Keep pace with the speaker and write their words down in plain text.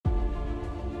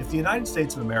the United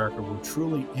States of America were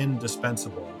truly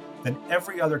indispensable, then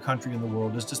every other country in the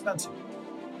world is dispensable.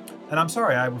 And I'm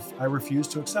sorry, I refuse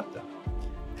to accept that.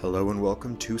 Hello and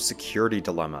welcome to Security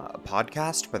Dilemma, a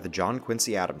podcast by the John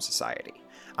Quincy Adams Society.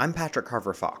 I'm Patrick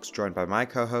Carver Fox, joined by my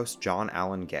co-host John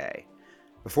Allen Gay.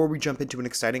 Before we jump into an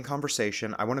exciting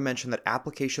conversation, I want to mention that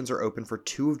applications are open for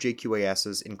two of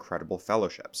JQAS's incredible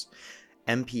fellowships,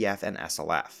 MPF and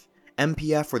SLF.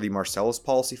 MPF, or the Marcellus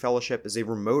Policy Fellowship, is a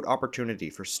remote opportunity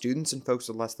for students and folks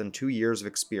with less than 2 years of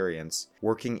experience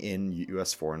working in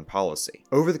U.S. foreign policy.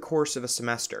 Over the course of a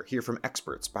semester, hear from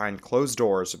experts behind closed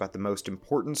doors about the most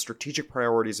important strategic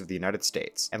priorities of the United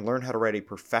States and learn how to write a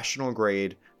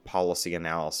professional-grade policy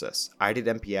analysis. I did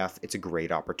MPF, it's a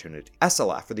great opportunity.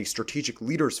 SLF, or the Strategic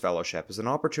Leaders Fellowship, is an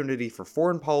opportunity for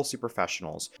foreign policy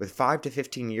professionals with 5 to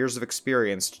 15 years of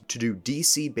experience to do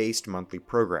DC-based monthly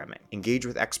programming, engage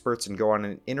with experts, and go on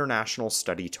an international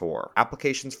study tour.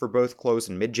 Applications for both close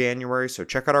in mid-January, so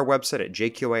check out our website at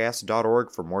jqas.org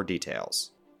for more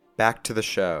details. Back to the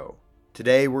show.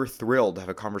 Today, we're thrilled to have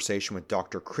a conversation with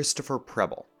Dr. Christopher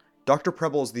Preble. Dr.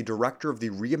 Preble is the director of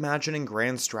the Reimagining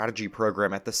Grand Strategy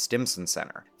Program at the Stimson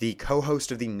Center, the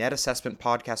co-host of the Net Assessment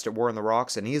podcast at War on the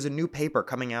Rocks, and he has a new paper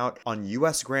coming out on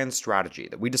US Grand Strategy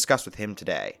that we discussed with him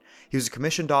today. He was a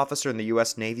commissioned officer in the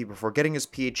US Navy before getting his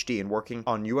PhD and working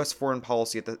on US foreign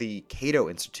policy at the Cato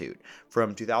Institute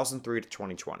from 2003 to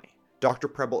 2020. Dr.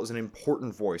 Preble is an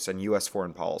important voice on US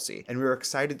foreign policy, and we are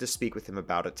excited to speak with him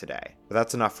about it today. But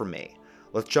that's enough from me.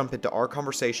 Let's jump into our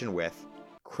conversation with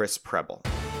Chris Preble.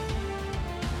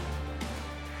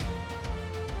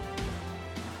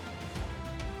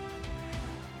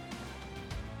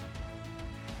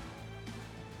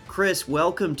 Chris,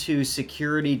 welcome to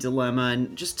Security Dilemma.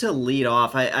 And just to lead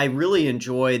off, I really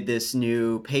enjoyed this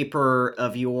new paper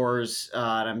of yours.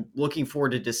 And I'm looking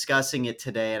forward to discussing it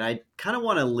today. And I kind of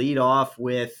want to lead off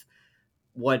with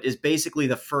what is basically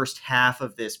the first half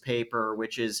of this paper,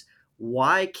 which is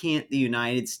why can't the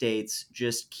United States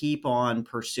just keep on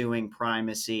pursuing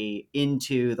primacy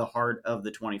into the heart of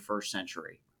the 21st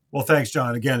century? Well, thanks,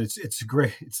 John. Again, it's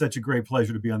such a great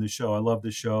pleasure to be on this show. I love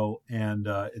this show, and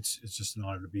it's just an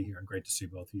honor to be here and great to see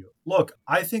both of you. Look,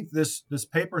 I think this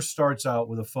paper starts out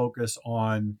with a focus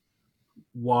on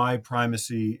why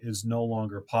primacy is no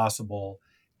longer possible,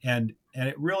 and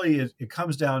it really it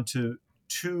comes down to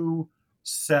two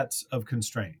sets of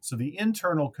constraints. So the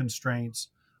internal constraints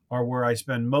are where I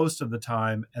spend most of the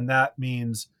time, and that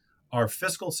means our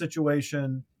fiscal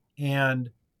situation and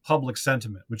public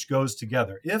sentiment, which goes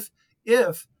together.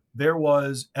 If there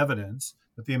was evidence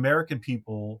that the American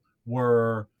people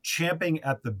were champing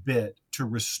at the bit to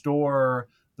restore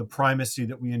the primacy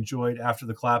that we enjoyed after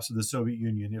the collapse of the Soviet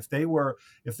Union, if there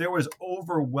was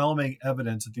overwhelming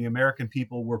evidence that the American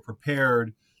people were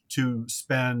prepared to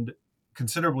spend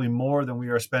considerably more than we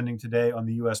are spending today on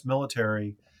the U.S.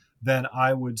 military, then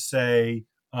I would say,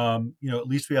 at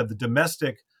least we have the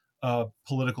domestic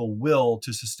political will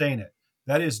to sustain it.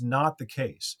 That is not the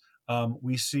case.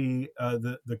 We see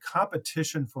the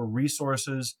competition for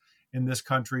resources in this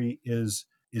country is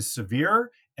severe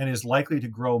and is likely to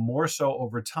grow more so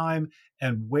over time.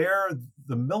 And where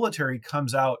the military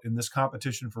comes out in this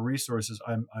competition for resources,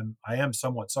 I am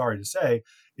somewhat sorry to say,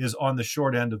 is on the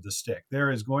short end of the stick.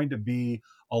 There is going to be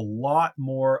a lot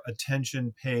more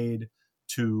attention paid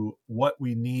to what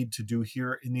we need to do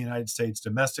here in the United States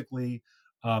domestically.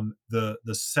 The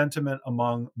sentiment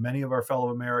among many of our fellow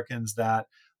Americans that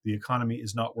the economy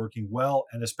is not working well,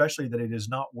 and especially that it is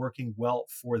not working well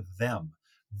for them.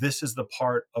 This is the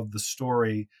part of the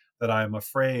story that I am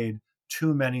afraid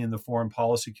too many in the foreign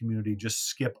policy community just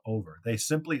skip over. They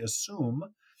simply assume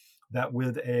that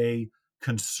with a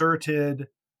concerted,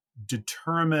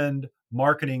 determined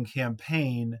marketing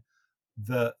campaign,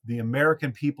 the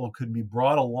American people could be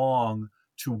brought along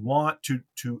to want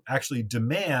to actually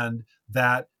demand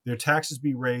that their taxes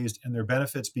be raised and their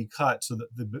benefits be cut so that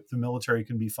the military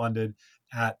can be funded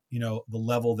at the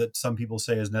level that some people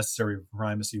say is necessary for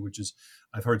primacy, which is,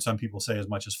 I've heard some people say as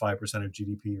much as 5% of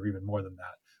GDP or even more than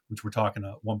that, which we're talking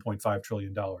 $1.5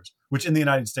 trillion, which in the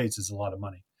United States is a lot of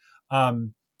money,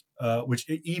 which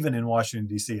even in Washington,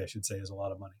 D.C., I should say, is a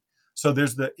lot of money. So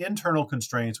there's the internal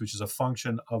constraints, which is a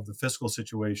function of the fiscal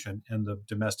situation and the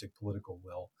domestic political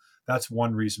will. That's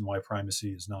one reason why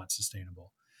primacy is not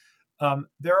sustainable.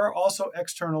 There are also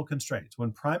external constraints.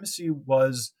 When primacy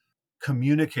was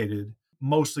communicated,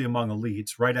 mostly among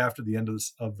elites, right after the end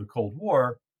of the Cold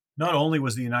War, not only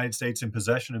was the United States in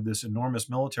possession of this enormous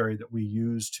military that we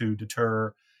used to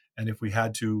deter, and if we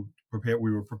had to prepare,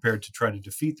 we were prepared to try to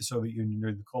defeat the Soviet Union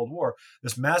during the Cold War,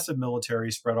 this massive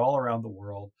military spread all around the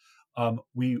world,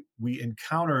 we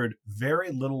encountered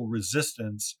very little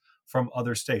resistance from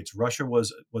other states. Russia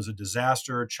was a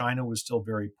disaster. China was still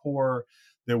very poor.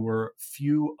 There were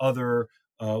few other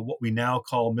what we now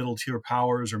call middle tier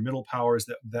powers or middle powers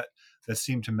that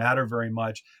seemed to matter very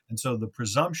much. And so the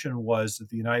presumption was that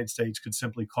the United States could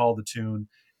simply call the tune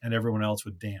and everyone else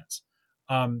would dance.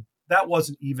 That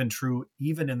wasn't even true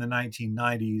even in the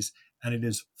 1990s, and it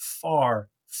is far,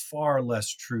 far less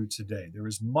true today. There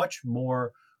is much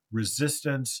more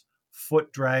resistance,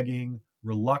 foot dragging,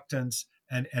 reluctance,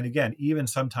 and again, even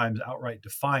sometimes outright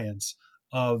defiance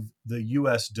of the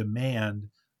U.S. demand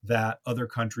that other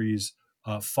countries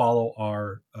follow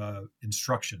our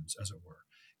instructions, as it were.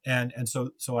 And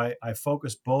so I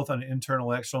focus both on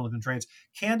internal and external constraints.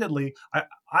 Candidly,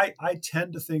 I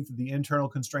tend to think that the internal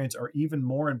constraints are even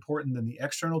more important than the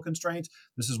external constraints.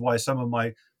 This is why some of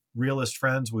my realist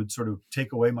friends would sort of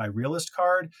take away my realist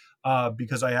card,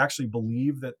 because I actually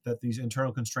believe that these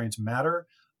internal constraints matter.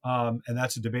 And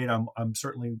that's a debate I'm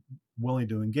certainly willing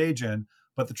to engage in.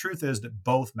 But the truth is that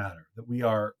both matter, that we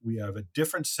have a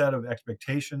different set of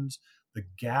expectations. The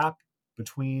gap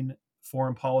between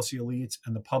foreign policy elites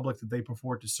and the public that they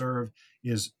purport to serve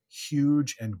is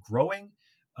huge and growing.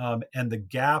 And the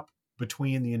gap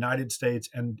between the United States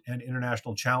and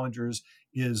international challengers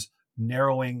is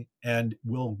narrowing and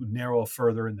will narrow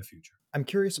further in the future. I'm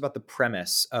curious about the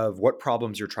premise of what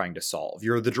problems you're trying to solve.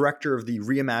 You're the director of the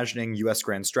Reimagining US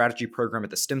Grand Strategy Program at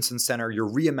the Stimson Center. You're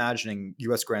reimagining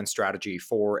US Grand Strategy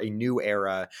for a new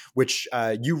era, which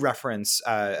you reference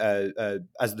as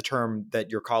the term that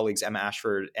your colleagues Emma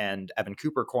Ashford and Evan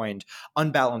Cooper coined,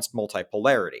 unbalanced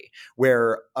multipolarity,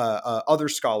 where other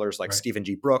scholars like Stephen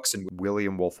G. Brooks and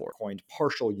William Wolford coined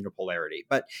partial unipolarity.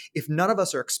 But if none of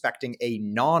us are expecting a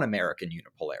non-American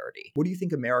unipolarity, what do you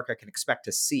think America can expect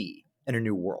to see in a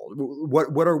new world?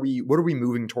 What are we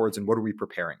moving towards, and what are we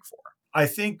preparing for? I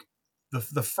think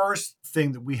the first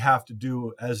thing that we have to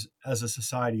do as a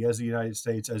society, as the United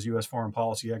States, as U.S. foreign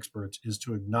policy experts, is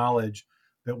to acknowledge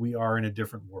that we are in a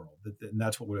different world. And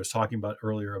that's what we was talking about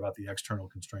earlier about the external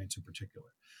constraints in particular.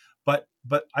 But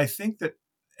I think that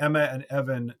Emma and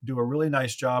Evan do a really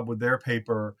nice job with their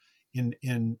paper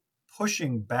in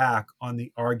pushing back on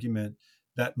the argument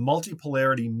that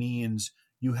multipolarity means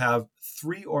you have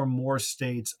three or more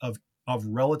states of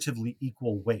relatively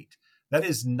equal weight. That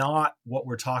is not what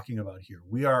we're talking about here.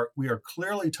 We are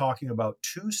clearly talking about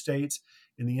two states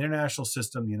in the international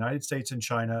system, the United States and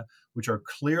China, which are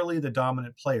clearly the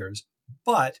dominant players.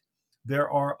 But there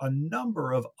are a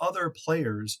number of other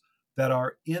players that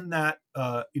are in that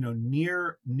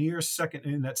near second,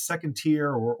 in that second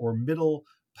tier or middle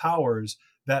powers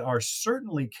that are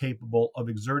certainly capable of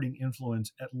exerting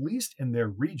influence, at least in their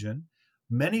region.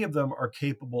 Many of them are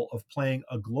capable of playing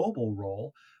a global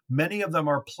role. Many of them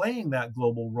are playing that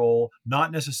global role,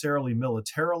 not necessarily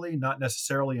militarily, not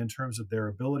necessarily in terms of their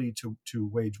ability to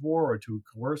wage war or to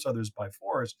coerce others by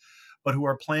force, but who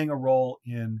are playing a role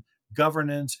in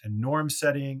governance and norm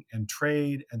setting and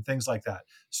trade and things like that.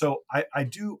 So I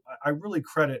really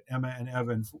credit Emma and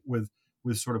Evan with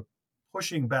sort of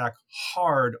pushing back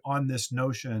hard on this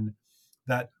notion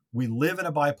that we live in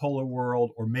a bipolar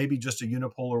world or maybe just a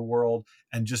unipolar world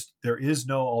and just there is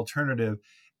no alternative.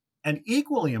 And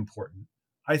equally important,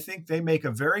 I think they make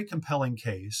a very compelling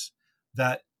case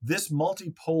that this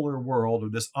multipolar world or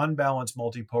this unbalanced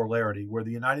multipolarity where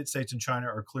the United States and China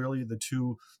are clearly the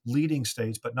two leading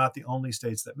states, but not the only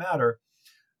states that matter,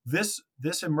 this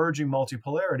emerging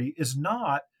multipolarity is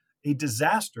not a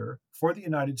disaster for the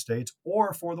United States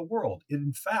or for the world.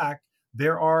 In fact,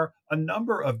 there are a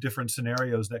number of different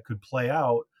scenarios that could play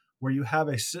out where you have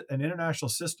an international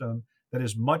system that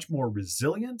is much more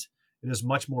resilient, it is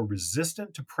much more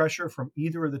resistant to pressure from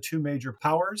either of the two major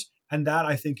powers. And that,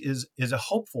 I think, is a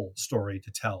hopeful story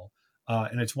to tell.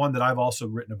 And it's one that I've also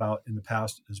written about in the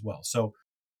past as well. So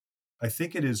I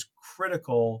think it is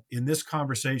critical in this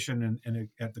conversation and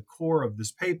at the core of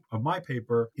this paper, of my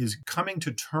paper, is coming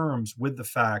to terms with the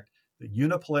fact that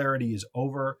unipolarity is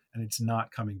over and it's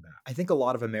not coming back. I think a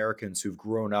lot of Americans who've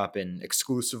grown up in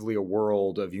exclusively a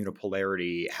world of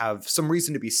unipolarity have some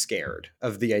reason to be scared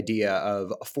of the idea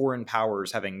of foreign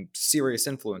powers having serious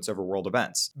influence over world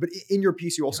events. But in your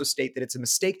piece, you also state that it's a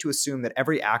mistake to assume that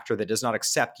every actor that does not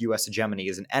accept U.S. hegemony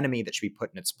is an enemy that should be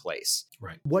put in its place.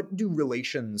 Right. What do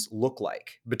relations look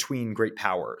like between great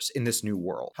powers in this new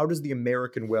world? How does the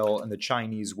American will and the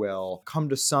Chinese will come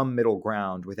to some middle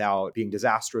ground without being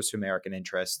disastrous to American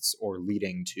interests or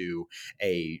leading to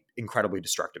a incredibly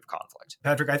destructive conflict?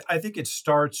 Patrick, I think it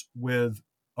starts with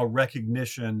a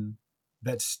recognition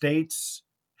that states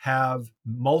have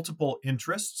multiple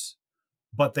interests,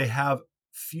 but they have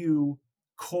few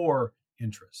core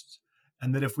interests.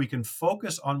 And that if we can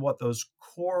focus on what those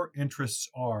core interests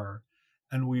are,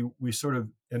 and we sort of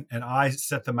and I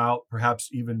set them out perhaps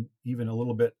even a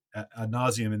little bit ad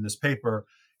nauseum in this paper,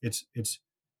 it's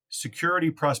security,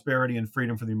 prosperity, and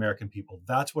freedom for the American people.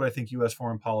 That's what I think U.S.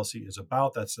 foreign policy is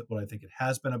about. That's what I think it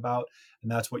has been about.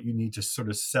 And that's what you need to sort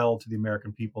of sell to the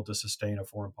American people to sustain a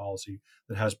foreign policy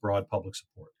that has broad public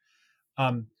support.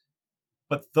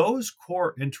 But those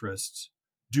core interests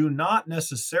do not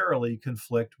necessarily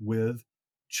conflict with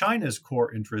China's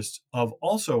core interests of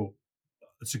also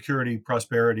security,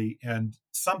 prosperity, and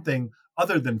something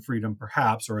other than freedom,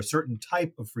 perhaps, or a certain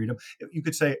type of freedom. You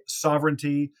could say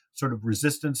sovereignty, sort of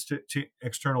resistance to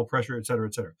external pressure, et cetera,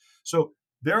 et cetera. So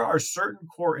there are certain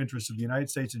core interests of the United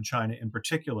States and China in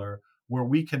particular where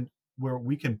we can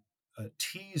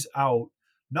tease out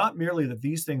not merely that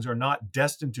these things are not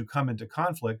destined to come into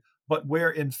conflict, but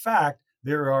where in fact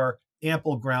there are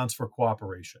ample grounds for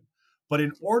cooperation. But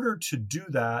in order to do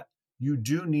that, you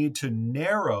do need to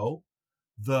narrow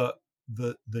the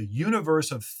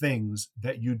universe of things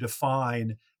that you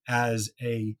define as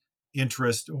a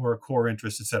interest or a core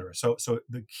interest, et cetera. So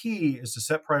the key is to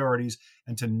set priorities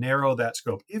and to narrow that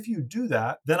scope. If you do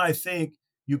that, then I think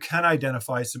you can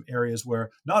identify some areas where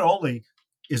not only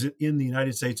is it in the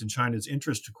United States and China's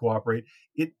interest to cooperate,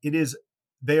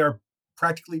 they are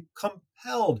practically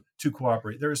compelled to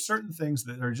cooperate. There are certain things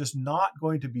that are just not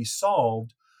going to be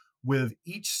solved with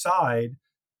each side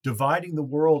dividing the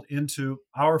world into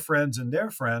our friends and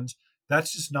their friends.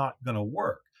 That's just not going to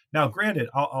work. Now, granted,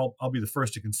 I'll be the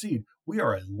first to concede, we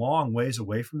are a long ways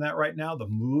away from that right now. The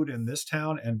mood in this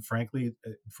town, and frankly,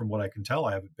 from what I can tell,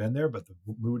 I haven't been there, but the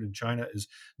mood in China is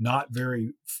not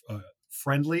very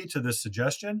friendly to this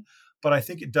suggestion. But I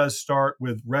think it does start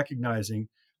with recognizing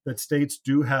that states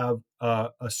do have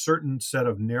a certain set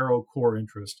of narrow core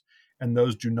interests, and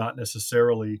those do not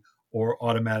necessarily or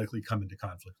automatically come into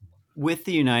conflict with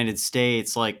the United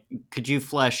States. Like, could you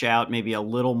flesh out maybe a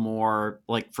little more,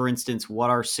 like, for instance, what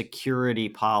our security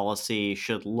policy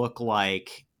should look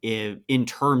like in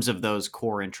terms of those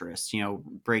core interests,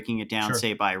 breaking it down, Sure.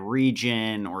 say, by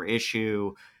region or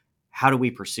issue? How do we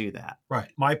pursue that?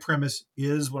 Right. My premise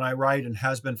is, when I write, and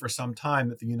has been for some time,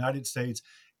 that the United States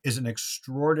is an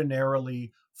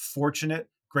extraordinarily fortunate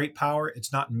great power.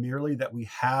 It's not merely that we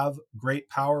have great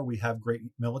power, we have great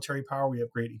military power, we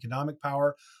have great economic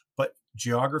power, but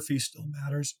geography still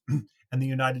matters. And the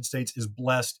United States is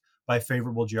blessed by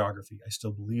favorable geography. I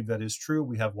still believe that is true.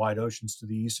 We have wide oceans to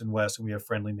the east and west, and we have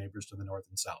friendly neighbors to the north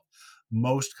and south.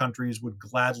 Most countries would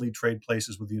gladly trade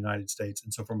places with the United States.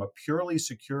 And so from a purely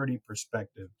security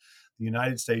perspective, the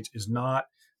United States is not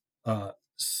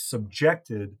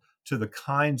subjected to the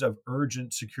kinds of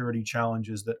urgent security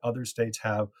challenges that other states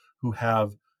have, who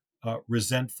have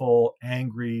resentful,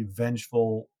 angry,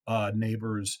 vengeful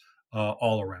neighbors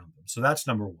all around them. So that's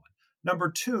number one.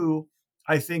 Number two,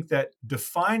 I think that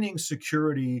defining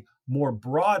security more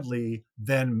broadly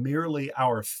than merely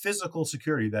our physical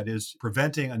security, that is,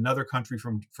 preventing another country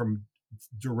from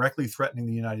directly threatening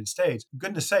the United States.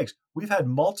 Goodness sakes, we've had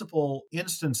multiple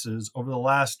instances over the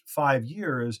last 5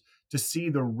 years to see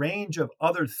the range of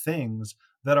other things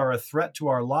that are a threat to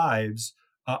our lives,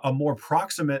 a more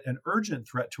proximate and urgent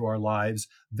threat to our lives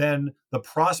than the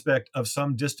prospect of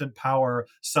some distant power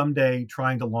someday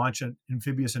trying to launch an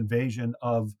amphibious invasion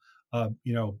of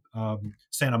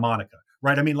Santa Monica,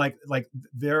 right? I mean, like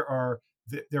there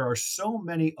are so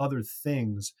many other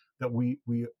things that we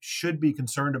should be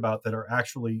concerned about that are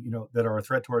actually, that are a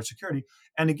threat to our security.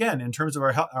 And again, in terms of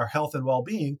our health and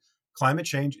well-being, climate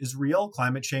change is real.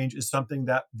 Climate change is something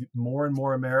that more and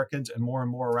more Americans and more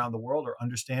around the world are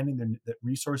understanding that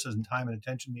resources and time and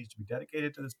attention needs to be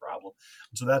dedicated to this problem.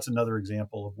 And so that's another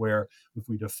example of where, if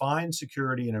we define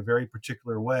security in a very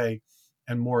particular way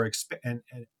and and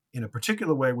in a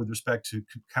particular way with respect to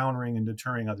countering and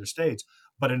deterring other states,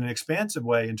 but in an expansive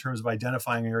way in terms of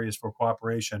identifying areas for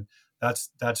cooperation, that's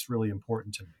really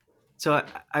important to me. So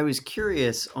I was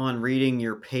curious, on reading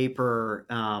your paper,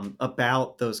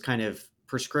 about those kind of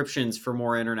prescriptions for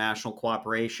more international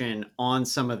cooperation on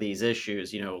some of these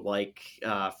issues, like,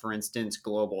 for instance,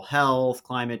 global health,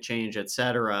 climate change, et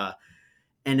cetera.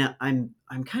 And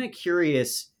I'm kind of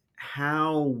curious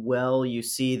how well you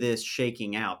see this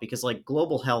shaking out, because, like,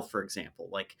 global health, for example,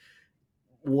 like,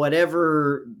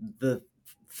 whatever the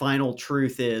final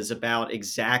truth is about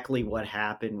exactly what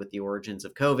happened with the origins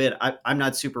of COVID, I'm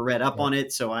not super read up on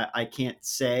it, so I can't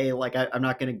say, like, I'm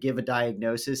not going to give a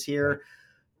diagnosis here, Right.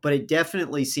 But it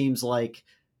definitely seems like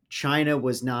China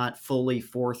was not fully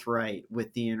forthright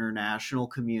with the international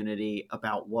community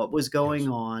about what was going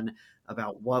on,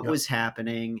 about what was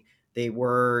happening. They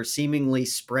were seemingly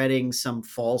spreading some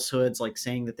falsehoods, like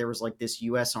saying that there was like this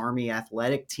U.S. Army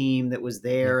athletic team that was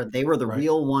Yeah. there. They were the Right.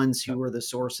 real ones who Yep. were the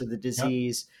source of the Yep.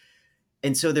 disease.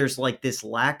 And so there's like this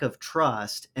lack of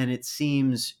trust, and it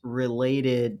seems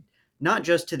related not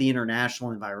just to the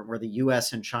international environment where the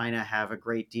US and China have a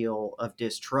great deal of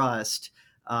distrust.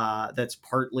 That's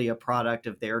partly a product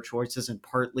of their choices and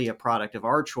partly a product of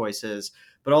our choices,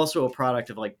 but also a product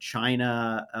of like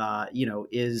China,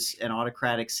 is an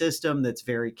autocratic system that's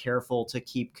very careful to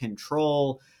keep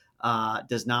control,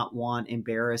 does not want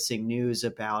embarrassing news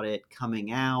about it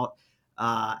coming out,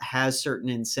 has certain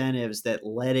incentives that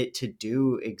led it to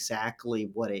do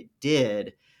exactly what it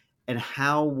did. And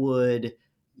how would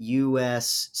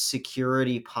US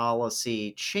security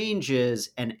policy changes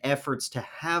and efforts to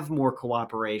have more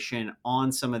cooperation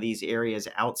on some of these areas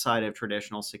outside of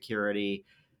traditional security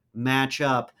match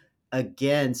up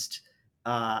against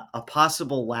a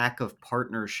possible lack of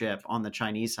partnership on the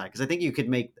Chinese side? Because I think you could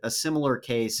make a similar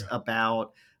case Yeah.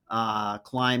 about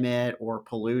climate or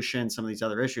pollution, some of these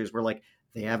other issues where like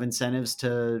they have incentives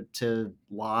to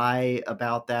lie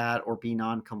about that or be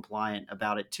non-compliant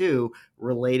about it too,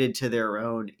 related to their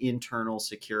own internal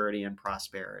security and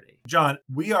prosperity. John,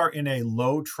 we are in a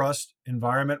low trust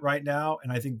environment right now, and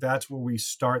I think that's where we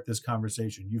start this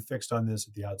conversation. You fixed on this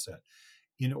at the outset.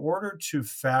 In order to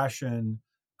fashion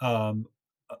um,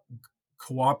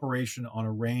 cooperation on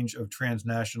a range of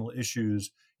transnational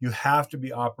issues, you have to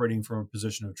be operating from a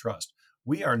position of trust.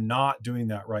 We are not doing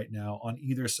that right now on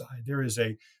either side. There is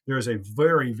a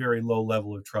very, very low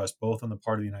level of trust, both on the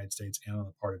part of the United States and on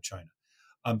the part of China.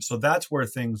 So that's where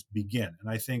things begin, and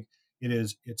I think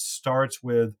it starts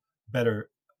with better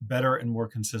and more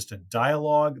consistent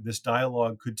dialogue. This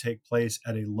dialogue could take place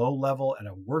at a low level, at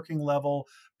a working level.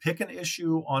 Pick an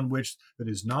issue on which that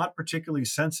is not particularly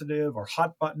sensitive or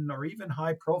hot button or even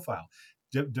high profile.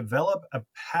 Develop a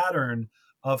pattern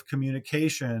of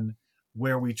communication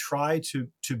where we try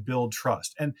to build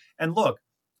trust. And look,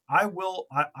 I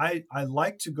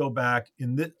like to go back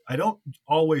in this. I don't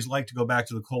always like to go back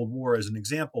to the Cold War as an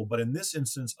example, but in this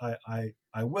instance, I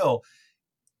will.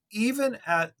 Even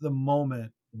at the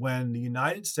moment when the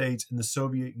United States and the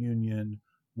Soviet Union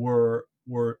were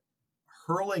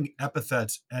hurling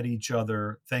epithets at each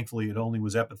other. Thankfully, it only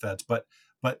was epithets, but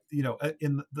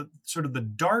in the sort of the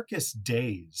darkest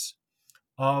days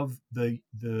of the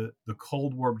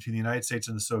Cold War between the United States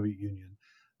and the Soviet Union,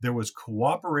 there was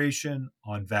cooperation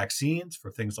on vaccines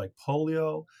for things like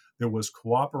polio. There was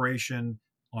cooperation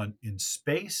in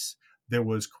space. There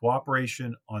was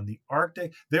cooperation on the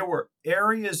Arctic. There were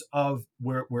areas of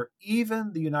where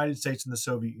even the United States and the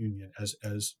Soviet Union, as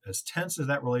tense as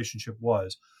that relationship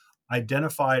was,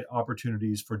 identified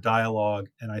opportunities for dialogue,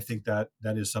 and I think that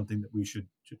is something that we should.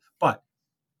 But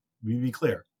we be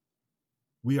clear,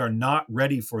 we are not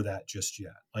ready for that just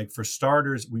yet. Like, for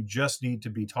starters, we just need to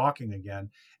be talking again.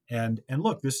 And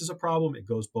look, this is a problem. It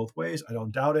goes both ways. I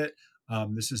don't doubt it.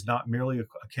 This is not merely a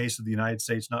case of the United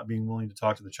States not being willing to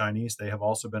talk to the Chinese. They have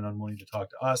also been unwilling to talk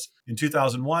to us. In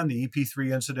 2001, the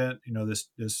EP3 incident,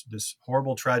 this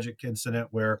horrible, tragic incident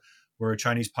where a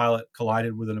Chinese pilot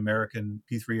collided with an American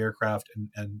P3 aircraft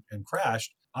and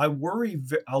crashed. I worry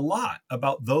a lot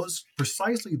about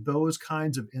precisely those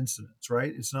kinds of incidents,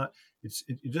 right? It's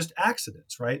just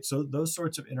accidents, right? So those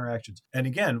sorts of interactions. And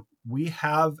again, we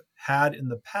have had in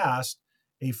the past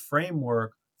a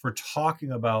framework for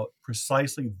talking about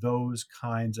precisely those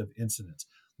kinds of incidents.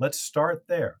 Let's start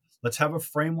there. Let's have a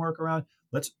framework around,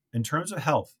 in terms of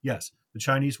health, yes, the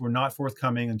Chinese were not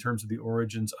forthcoming in terms of the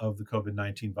origins of the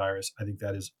COVID-19 virus. I think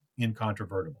that is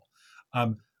incontrovertible.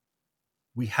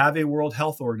 We have a World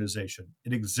Health Organization.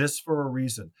 It exists for a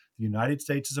reason. The United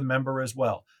States is a member as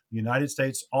well. The United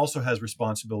States also has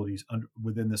responsibilities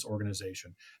within this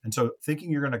organization. And so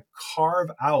thinking you're going to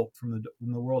carve out from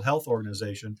the World Health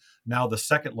Organization, now the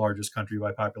second largest country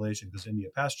by population because India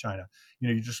passed China,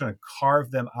 you're just going to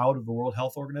carve them out of the World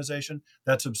Health Organization,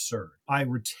 that's absurd. I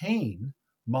retain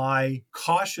my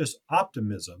cautious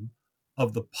optimism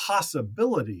of the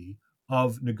possibility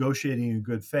of negotiating in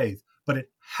good faith, but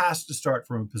it has to start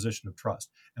from a position of trust.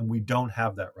 And we don't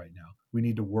have that right now. We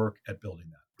need to work at building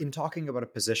that. In talking about a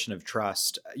position of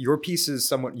trust, your piece is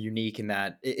somewhat unique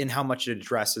in how much it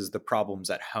addresses the problems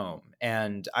at home.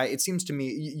 And it seems to me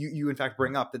you in fact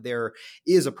bring up that there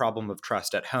is a problem of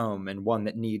trust at home and one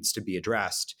that needs to be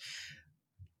addressed.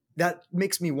 That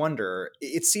makes me wonder,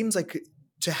 it seems like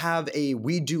to have a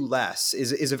 "we do less"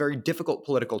 is a very difficult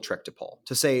political trick to pull.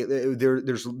 To say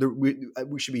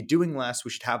we should be doing less, we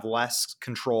should have less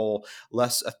control,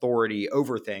 less authority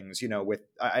over things,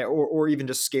 or even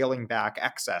just scaling back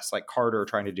excess, like Carter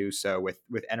trying to do so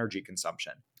with energy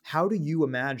consumption. How do you Right.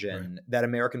 imagine that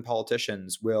American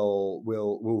politicians will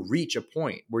reach a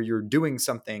point where you're doing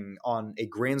something on a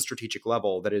grand strategic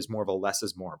level that is more of a less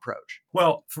is more approach?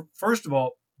 Well, first of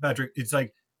all, Patrick, it's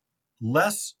like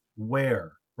less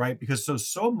where, right? Because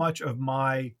so much of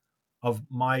my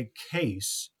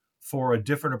case for a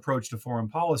different approach to foreign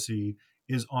policy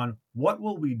is on what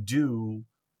will we do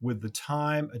with the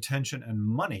time, attention, and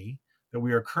money that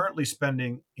we are currently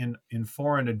spending in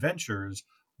foreign adventures.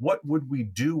 What would we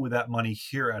do with that money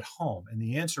here at home? And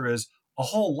the answer is a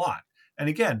whole lot. And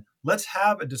again, let's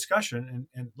have a discussion.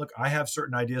 And look, I have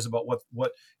certain ideas about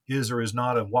what is or is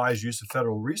not a wise use of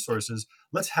federal resources.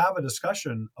 Let's have a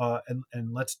discussion,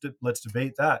 and let's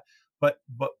debate that. But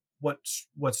what's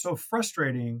so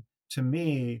frustrating to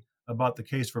me about the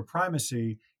case for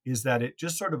primacy is that it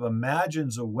just sort of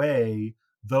imagines away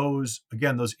those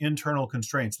internal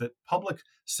constraints, that public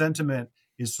sentiment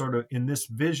is sort of in this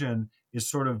vision is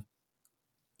sort of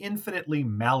infinitely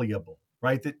malleable,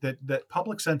 right? That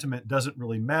public sentiment doesn't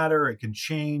really matter. It can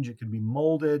change. It can be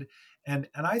molded, and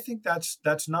I think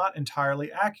that's not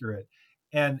entirely accurate.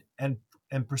 And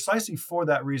precisely for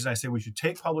that reason, I say we should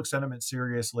take public sentiment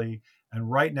seriously.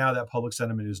 And right now, that public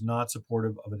sentiment is not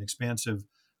supportive of an expansive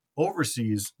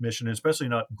overseas mission, especially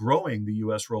not growing the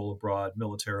U.S. role abroad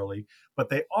militarily, but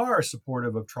they are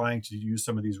supportive of trying to use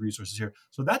some of these resources here.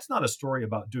 So that's not a story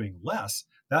about doing less.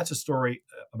 That's a story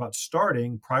about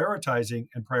starting, prioritizing,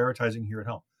 and prioritizing here at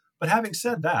home. But having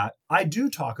said that, I do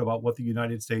talk about what the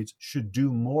United States should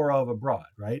do more of abroad,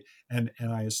 right? And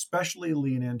I especially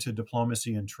lean into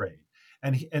diplomacy and trade.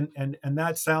 And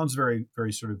that sounds very,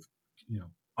 very sort of,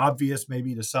 obvious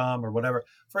maybe to some or whatever.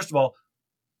 First of all,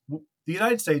 the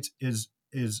United States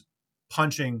is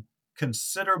punching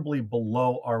considerably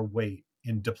below our weight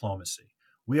in diplomacy.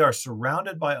 We are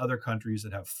surrounded by other countries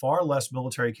that have far less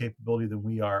military capability than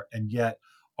we are, and yet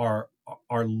are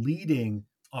are leading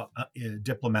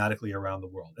diplomatically around the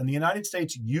world. And the United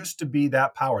States used to be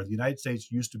that power. The United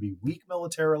States used to be weak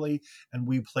militarily, and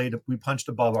we punched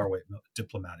above our weight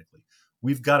diplomatically.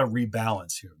 We've got to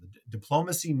rebalance here. The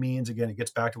diplomacy means, again, it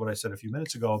gets back to what I said a few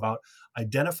minutes ago about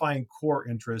identifying core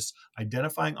interests,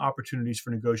 identifying opportunities for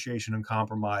negotiation and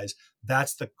compromise.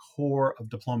 That's the core of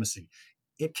diplomacy.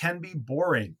 It can be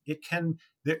boring.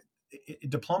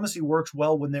 Diplomacy works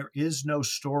well when there is no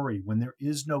story, when there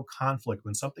is no conflict,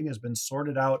 when something has been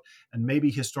sorted out and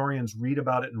maybe historians read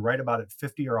about it and write about it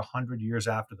 50 or 100 years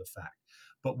after the fact.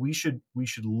 But we should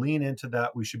lean into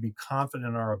that. We should be confident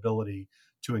in our ability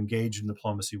to engage in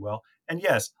diplomacy well. And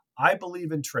yes, I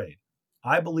believe in trade.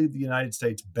 I believe the United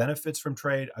States benefits from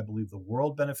trade. I believe the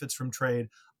world benefits from trade.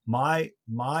 My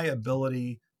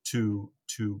ability to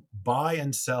buy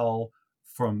and sell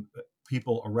from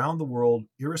people around the world,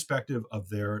 irrespective of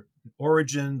their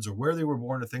origins or where they were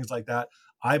born or things like that,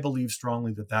 I believe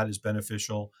strongly that that is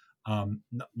beneficial,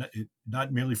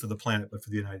 not merely for the planet, but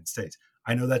for the United States.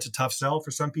 I know that's a tough sell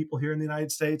for some people here in the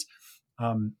United States.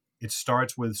 It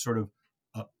starts with sort of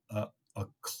a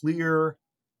clear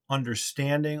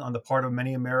understanding on the part of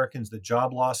many Americans that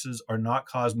job losses are not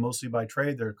caused mostly by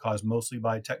trade, they're caused mostly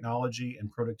by technology and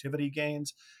productivity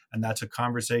gains. And that's a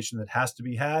conversation that has to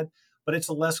be had. But it's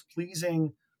a less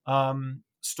pleasing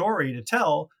story to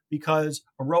tell because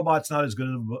a robot's not as good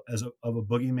of a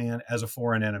boogeyman as a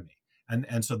foreign enemy.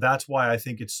 And so that's why I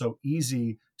think it's so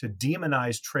easy to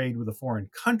demonize trade with a foreign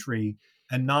country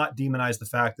and not demonize the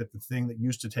fact that the thing that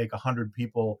used to take 100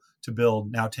 people to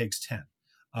build now takes 10.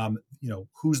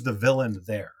 Who's the villain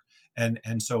there?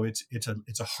 And so it's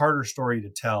a harder story to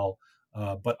tell.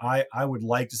 But I would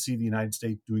like to see the United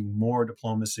States doing more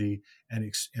diplomacy and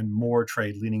more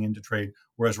trade, leaning into trade,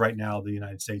 whereas right now the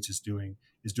United States is doing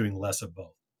less of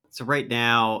both. So right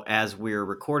now, as we're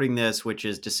recording this, which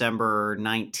is December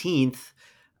 19th,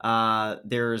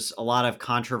 there's a lot of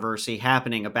controversy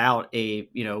happening about a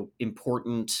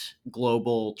important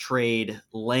global trade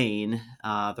lane,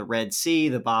 the Red Sea,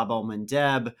 the Bab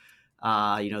el-Mandeb.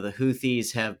 The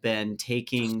Houthis have been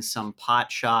taking some pot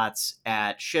shots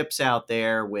at ships out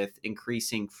there with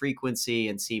increasing frequency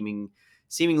and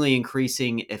seemingly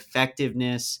increasing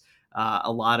effectiveness.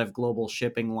 A lot of global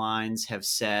shipping lines have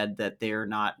said that they're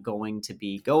not going to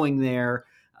be going there.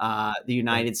 The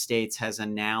United States has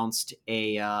announced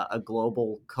a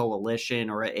global coalition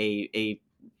or a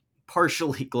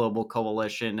partially global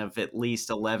coalition of at least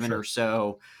 11 or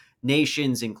so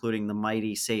nations, including the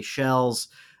mighty Seychelles,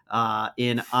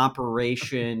 in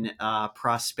Operation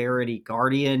Prosperity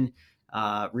Guardian.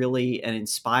 Really an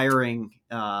inspiring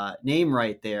name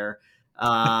right there.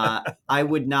 I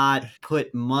would not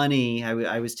put money.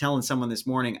 I was telling someone this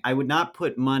morning, I would not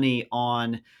put money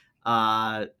on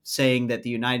saying that the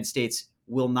United States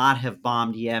will not have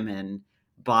bombed Yemen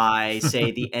by,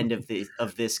 say, the end of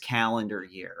this calendar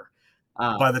year.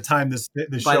 By the time this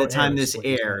By show the time airs, this what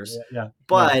you're saying. airs. Yeah, yeah,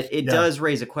 But it yeah, does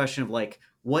raise a question of like,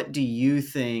 what do you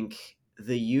think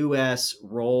the U.S.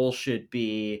 role should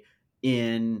be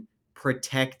in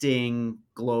protecting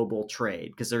global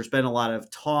trade? Because there's been a lot of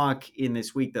talk in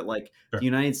this week that like the sure,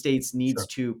 United States needs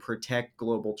sure. to protect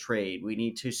global trade. We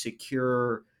need to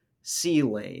secure sea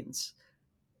lanes.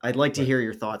 I'd like to Right. hear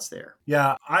your thoughts there.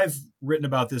 Yeah, I've written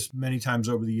about this many times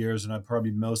over the years, and I've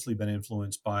probably mostly been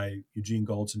influenced by Eugene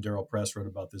Goltz and Daryl Press wrote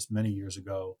about this many years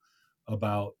ago,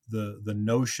 about the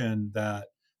notion that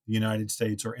the United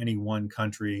States or any one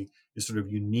country is sort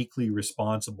of uniquely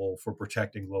responsible for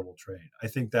protecting global trade. I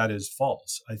think that is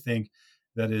false. I think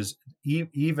that is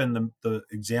even the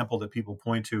example that people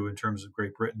point to in terms of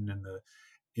Great Britain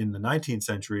in the 19th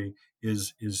century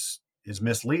is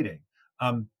misleading.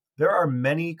 There are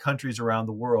many countries around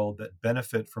the world that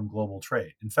benefit from global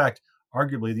trade. In fact,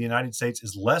 arguably, the United States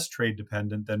is less trade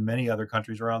dependent than many other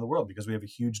countries around the world because we have a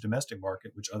huge domestic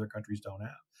market, which other countries don't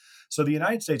have. So the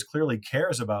United States clearly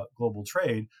cares about global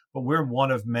trade, but we're one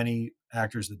of many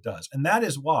actors that does. And that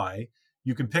is why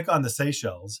you can pick on the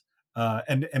Seychelles.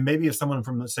 And maybe if someone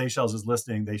from the Seychelles is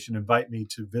listening, they should invite me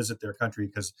to visit their country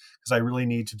because I really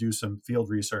need to do some field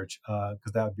research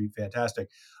because that would be fantastic.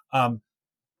 Um,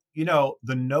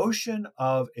 the notion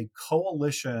of a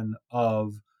coalition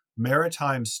of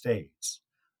maritime states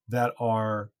that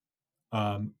are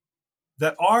um,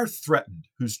 that are threatened,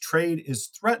 whose trade is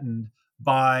threatened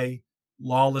by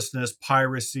lawlessness,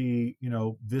 piracy,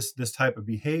 this type of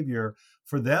behavior,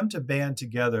 for them to band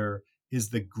together is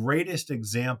the greatest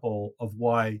example of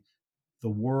why the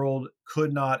world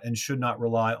could not and should not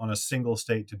rely on a single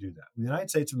state to do that. The United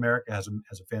States of America has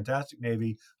a fantastic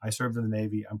Navy. I served in the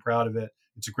Navy. I'm proud of it.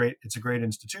 It's a great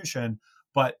institution,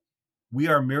 but we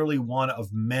are merely one of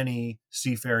many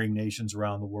seafaring nations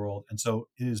around the world. And so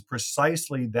it is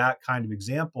precisely that kind of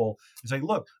example. It's like,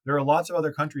 look, there are lots of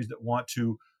other countries that want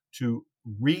to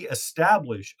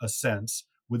reestablish a sense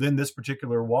within this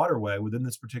particular waterway, within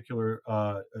this particular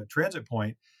transit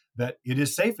point, that it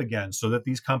is safe again, so that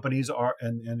these companies are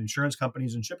and insurance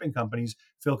companies and shipping companies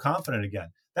feel confident again.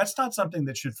 That's not something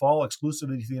that should fall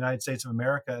exclusively to the United States of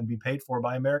America and be paid for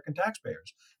by American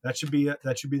taxpayers. That should be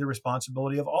the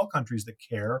responsibility of all countries that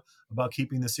care about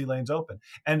keeping the sea lanes open.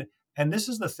 And this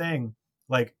is the thing,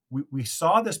 like we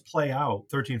saw this play out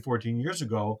 13, 14 years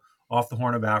ago off the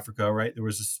Horn of Africa, right? There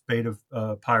was a spate of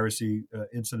piracy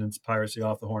piracy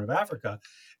off the Horn of Africa,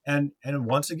 and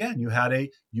once again, you had a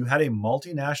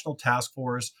multinational task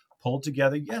force pulled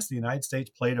together. Yes, the United States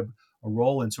played a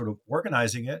role in sort of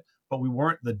organizing it, but we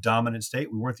weren't the dominant state.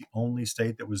 We weren't the only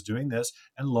state that was doing this.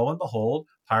 And lo and behold,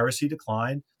 piracy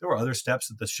declined. There were other steps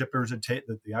that the shippers had taken,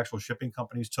 that the actual shipping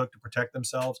companies took to protect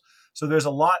themselves. So there's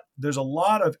a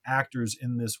lot of actors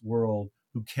in this world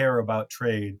who care about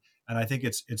trade. And I think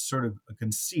it's sort of a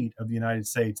conceit of the United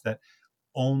States that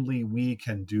only we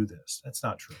can do this. That's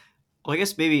not true. Well, I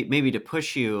guess maybe to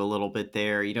push you a little bit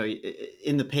there,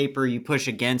 in the paper you push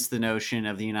against the notion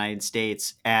of the United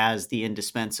States as the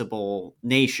indispensable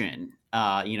nation,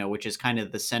 which is kind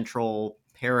of the central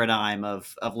paradigm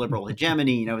of liberal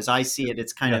hegemony. As I see it,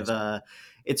 it's kind of Yes.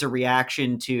 it's a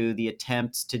reaction to the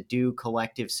attempts to do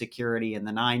collective security in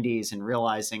the 90s and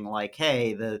realizing like,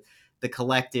 hey, the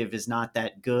collective is not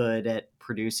that good at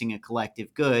producing a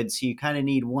collective good. So you kind of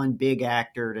need one big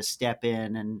actor to step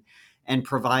in and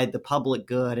provide the public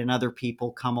good, and other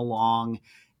people come along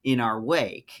in our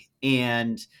wake.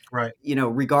 And, Right.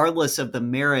 regardless of the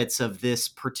merits of this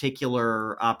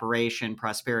particular operation,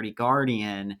 Prosperity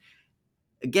Guardian,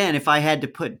 again, if I had to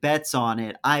put bets on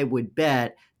it, I would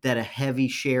bet that a heavy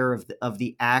share of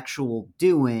the actual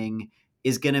doing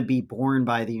is going to be borne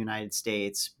by the United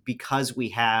States because we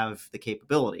have the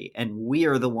capability and we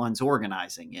are the ones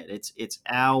organizing it. It's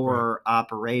Right. our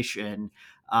operation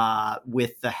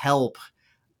with the help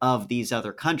of these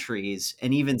other countries,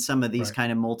 and even some of these Right.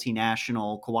 kind of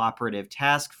multinational cooperative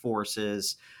task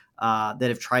forces that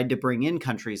have tried to bring in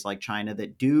countries like China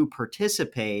that do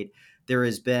participate. There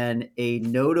has been a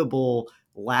notable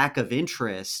lack of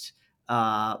interest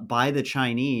by the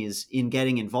Chinese in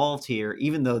getting involved here,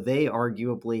 even though they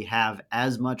arguably have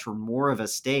as much or more of a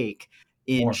stake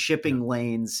in More. Yeah. shipping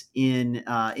lanes in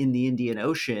the Indian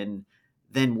Ocean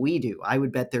than we do. I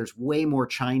would bet there's way more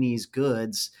Chinese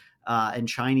goods and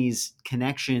Chinese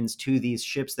connections to these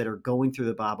ships that are going through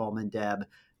the Bab el Mandeb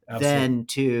Absolutely. than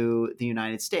to the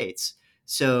United States.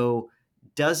 So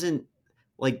doesn't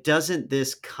doesn't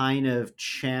this kind of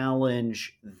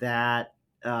challenge that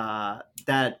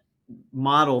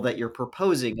model that you're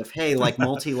proposing of, hey, like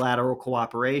multilateral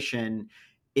cooperation,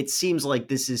 it seems like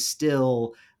this is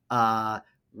still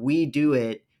we do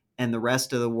it and the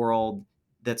rest of the world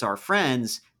that's our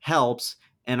friends helps,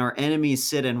 and our enemies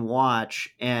sit and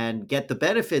watch and get the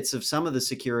benefits of some of the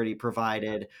security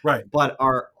provided, Right, but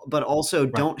also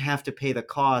right. don't have to pay the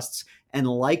costs and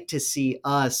like to see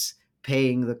us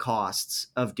paying the costs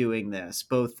of doing this,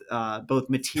 both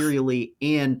materially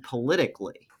and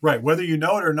politically. Right. Whether you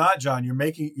know it or not, John, you're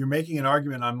making an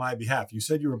argument on my behalf. You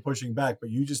said you were pushing back,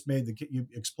 but you just you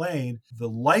explained the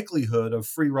likelihood of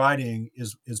free riding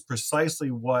is precisely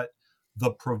what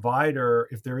the provider,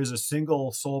 if there is a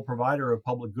single sole provider of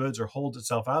public goods or holds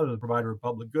itself out as a provider of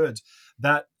public goods,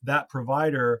 that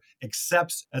provider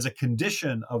accepts as a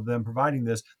condition of them providing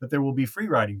this that there will be free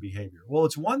riding behavior. Well,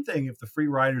 it's one thing if the free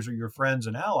riders are your friends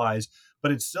and allies,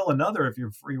 but it's still another if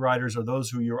your free riders are those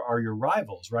who are your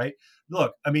rivals, right?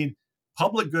 Look, I mean,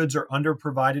 public goods are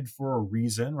underprovided for a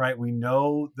reason, right? We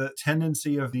know the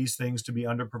tendency of these things to be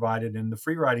underprovided in the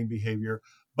free riding behavior,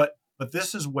 but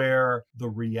this is where the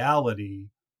reality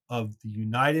of the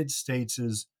United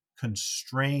States'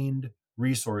 constrained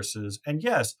resources, and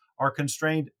yes, our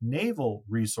constrained naval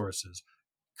resources,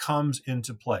 comes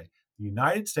into play. The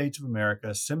United States of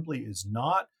America simply is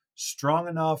not strong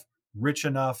enough, rich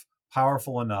enough,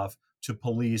 powerful enough to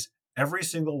police every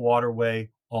single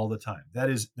waterway all the time. That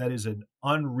is an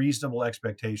unreasonable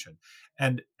expectation.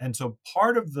 And so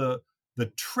part of the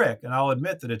trick, and I'll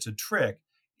admit that it's a trick,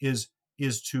 is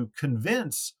to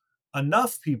convince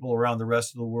enough people around the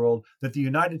rest of the world that the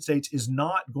United States is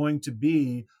not going to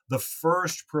be the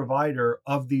first provider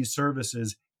of these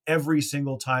services every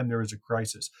single time there is a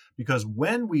crisis. Because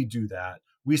when we do that,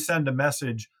 we send a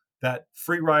message that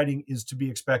free riding is to be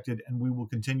expected, and we will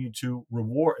continue to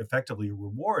effectively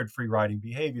reward free riding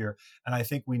behavior. And I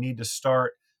think we need to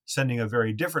start sending a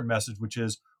very different message, which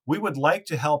is we would like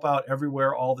to help out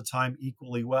everywhere all the time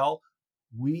equally well.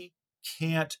 We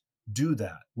can't do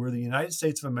that. We're the United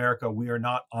States of America. We are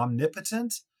not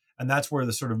omnipotent. And that's where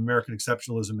the sort of American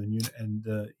exceptionalism and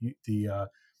the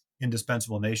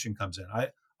indispensable nation comes in.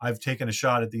 I've taken a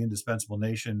shot at the indispensable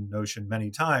nation notion many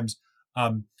times,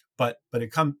 but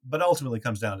ultimately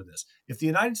comes down to this: if the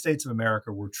United States of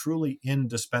America were truly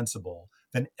indispensable,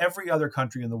 then every other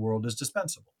country in the world is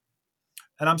dispensable.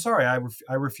 And I'm sorry,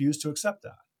 I refuse to accept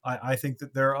that. I think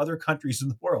that there are other countries in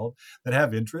the world that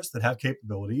have interests, that have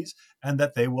capabilities, and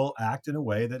that they will act in a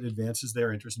way that advances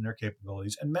their interests and their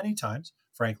capabilities. And many times,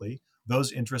 frankly,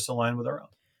 those interests align with our own.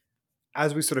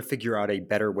 As we sort of figure out a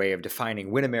better way of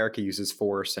defining when America uses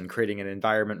force and creating an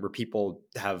environment where people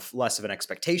have less of an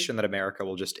expectation that America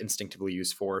will just instinctively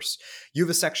use force, you have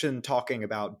a section talking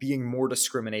about being more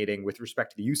discriminating with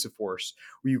respect to the use of force,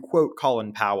 where you quote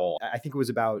Colin Powell. I think it was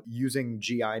about using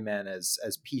GI men as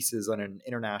pieces on an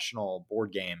international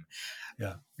board game.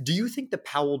 Yeah. Do you think the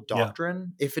Powell Yeah.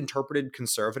 Doctrine, if interpreted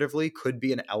conservatively, could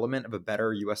be an element of a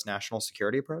better U.S. national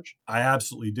security approach? I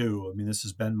absolutely do. I mean, this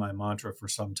has been my mantra for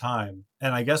some time.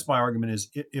 And I guess my argument is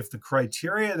if the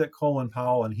criteria that Colin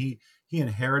Powell, and he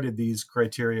inherited these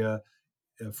criteria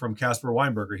from Caspar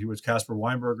Weinberger. He was Caspar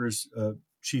Weinberger's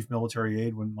chief military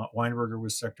aide when Weinberger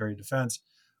was Secretary of Defense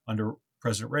under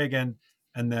President Reagan.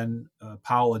 And then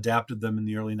Powell adapted them in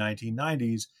the early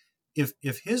 1990s.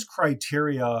 If his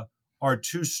criteria are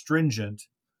too stringent,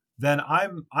 then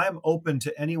I'm open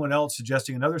to anyone else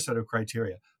suggesting another set of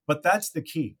criteria. But that's the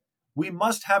key. We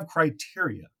must have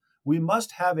criteria. We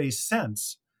must have a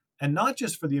sense, and not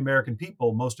just for the American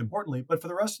people, most importantly, but for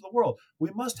the rest of the world.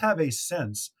 We must have a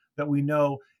sense that we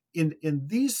know in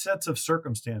these sets of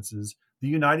circumstances, the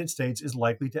United States is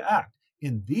likely to act.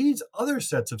 In these other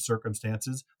sets of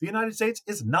circumstances, the United States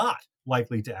is not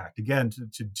likely to act. Again,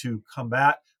 to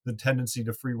combat the tendency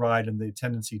to free ride and the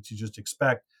tendency to just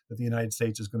expect that the United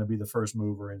States is going to be the first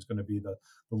mover and is going to be the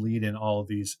lead in all of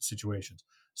these situations.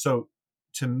 So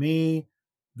to me,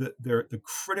 the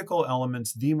critical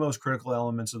elements, the most critical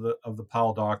elements of the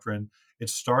Powell Doctrine, it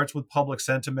starts with public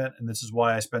sentiment, and this is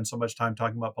why I spend so much time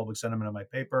talking about public sentiment in my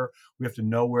paper. We have to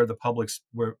know where the public's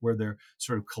where their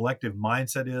sort of collective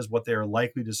mindset is, what they are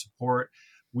likely to support.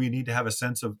 We need to have a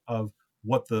sense of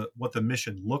what the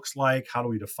mission looks like. How do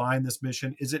we define this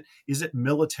mission? Is it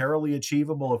militarily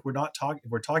achievable? If we're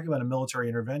talking about a military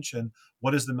intervention,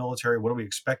 what is the military? What are we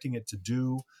expecting it to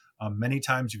do? Many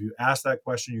times, if you ask that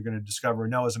question, you're going to discover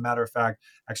no. As a matter of fact,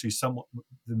 actually,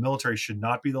 the military should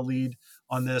not be the lead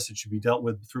on this. It should be dealt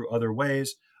with through other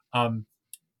ways.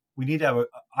 We need to have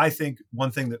I think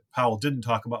one thing that Powell didn't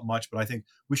talk about much, but I think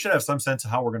we should have some sense of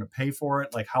how we're going to pay for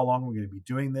it. Like, how long are we going to be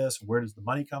doing this? Where does the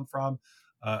money come from?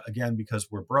 Again,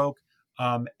 because we're broke.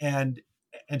 And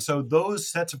And so those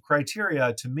sets of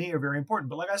criteria to me are very important.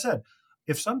 But like I said,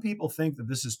 if some people think that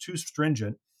this is too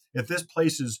stringent, if this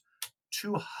places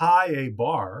too high a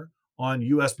bar on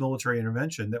U.S. military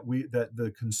intervention, that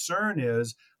the concern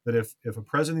is that if a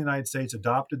president of the United States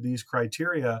adopted these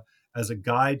criteria as a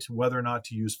guide to whether or not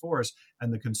to use force,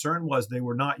 and the concern was they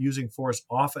were not using force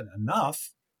often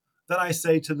enough, then I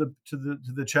say to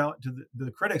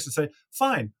the critics, and say,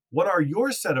 fine, what are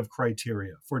your set of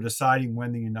criteria for deciding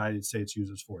when the United States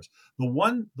uses force? The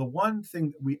one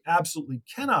thing that we absolutely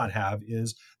cannot have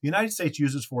is the United States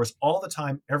uses force all the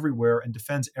time, everywhere, and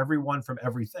defends everyone from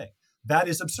everything. That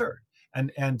is absurd.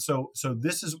 And so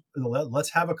this is,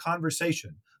 let's have a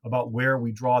conversation about where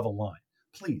we draw the line,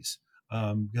 please.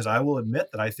 Because I will admit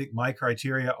that I think my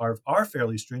criteria are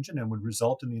fairly stringent and would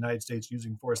result in the United States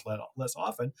using force less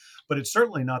often. But it's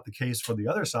certainly not the case for the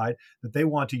other side, that they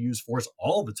want to use force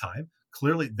all the time.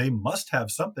 Clearly, they must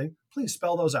have something. Please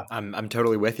spell those out. I'm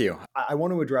totally with you. I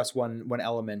want to address one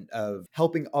element of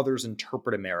helping others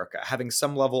interpret America, having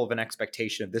some level of an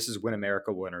expectation of this is when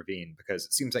America will intervene, because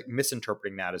it seems like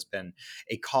misinterpreting that has been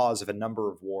a cause of a number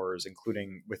of wars,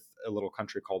 including with a little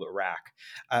country called Iraq.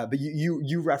 But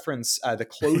you reference the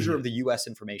closure of the U.S.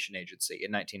 Information Agency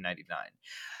in 1999.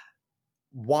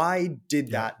 Why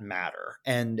did that matter?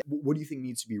 And what do you think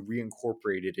needs to be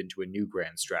reincorporated into a new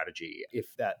grand strategy if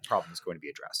that problem is going to be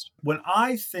addressed? When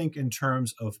I think in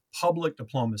terms of public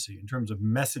diplomacy, in terms of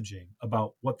messaging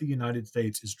about what the United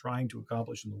States is trying to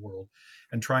accomplish in the world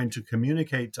and trying to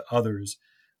communicate to others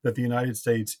that the United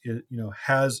States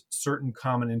has certain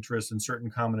common interests and certain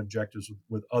common objectives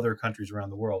with other countries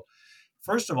around the world.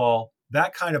 First of all,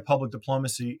 that kind of public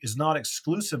diplomacy is not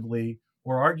exclusively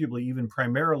or arguably even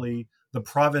primarily the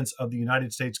province of the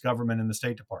United States government and the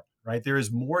State Department, right? There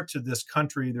is more to this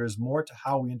country, there is more to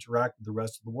how we interact with the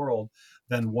rest of the world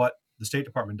than what the State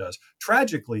Department does.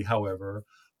 Tragically, however,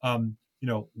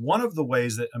 one of the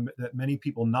ways that many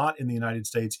people not in the United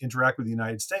States interact with the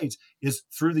United States is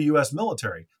through the U.S.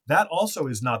 military. That also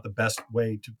is not the best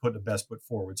way to put the best foot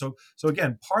forward. So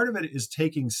again, part of it is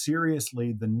taking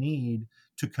seriously the need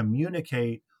to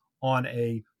communicate on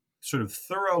a sort of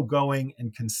thoroughgoing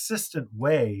and consistent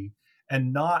way,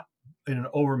 and not in an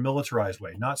over-militarized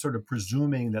way, not sort of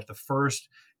presuming that the first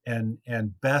and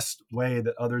best way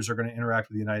that others are going to interact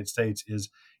with the United States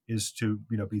is to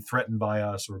be threatened by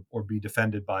us or be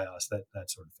defended by us,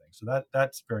 that sort of thing. So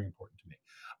that's very important to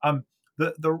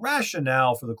me. The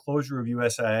rationale for the closure of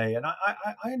USIA, and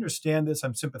I understand this,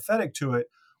 I'm sympathetic to it,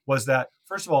 was that,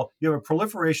 first of all, you have a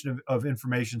proliferation of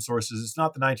information sources. It's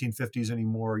not the 1950s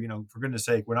anymore. For goodness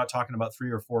sake, we're not talking about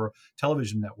 3 or 4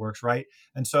 television networks, right?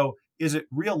 And so is it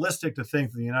realistic to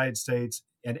think that the United States,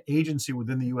 an agency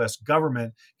within the U.S.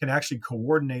 government, can actually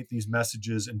coordinate these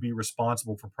messages and be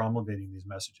responsible for promulgating these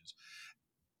messages?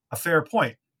 A fair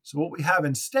point. So what we have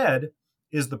instead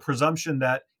is the presumption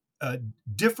that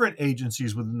different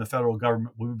agencies within the federal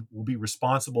government will be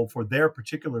responsible for their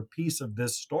particular piece of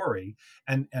this story.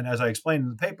 And as I explained in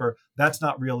the paper, that's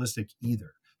not realistic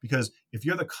either. Because if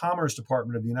you're the Commerce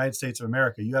Department of the United States of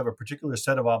America, you have a particular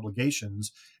set of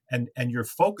obligations, and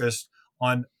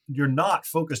you're not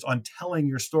focused on telling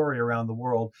your story around the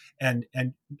world. And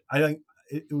I think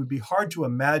it would be hard to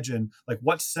imagine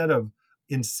what set of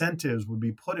incentives would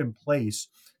be put in place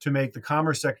to make the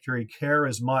Commerce Secretary care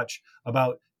as much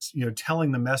about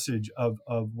telling the message of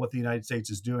what the United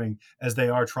States is doing as they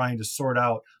are trying to sort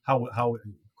out how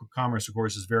Commerce, of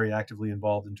course, is very actively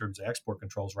involved in terms of export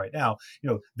controls right now.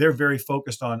 They're very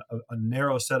focused on a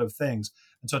narrow set of things.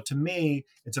 And so to me,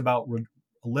 it's about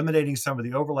eliminating some of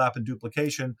the overlap and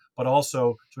duplication, but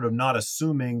also sort of not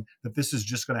assuming that this is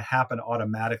just going to happen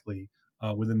automatically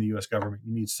within the U.S. government.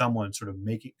 You need someone sort of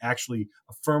actually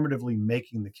affirmatively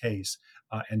making the case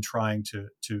and trying to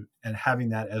and having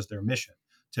that as their mission,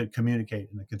 to communicate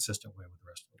in a consistent way with the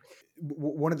rest of the world.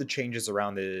 One of the changes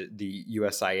around the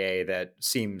USIA that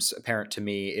seems apparent to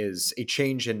me is a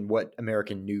change in what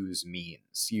American news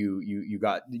means. You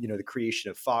got the creation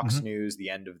of Fox News, the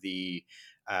end of the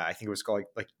I think it was called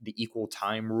like the equal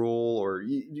time rule, or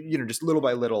just little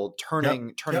by little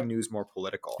turning news more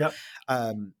political.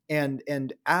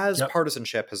 And as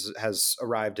partisanship has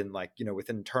arrived in with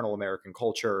internal American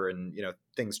culture and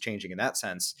things changing in that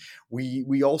sense,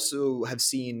 we also have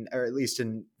seen, or at least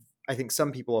I think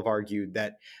some people have argued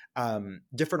that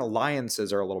different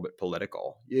alliances are a little bit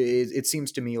political. It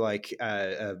seems to me like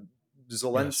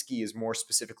Zelensky is more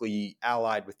specifically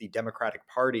allied with the Democratic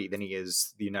Party than he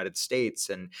is the United States.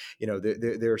 And,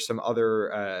 there are some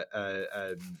other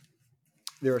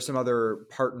there are some other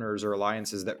partners or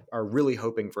alliances that are really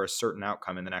hoping for a certain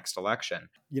outcome in the next election.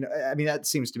 I mean, that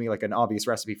seems to me like an obvious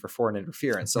recipe for foreign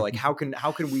interference. So like, how can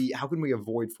we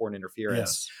avoid foreign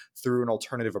interference Yes. through an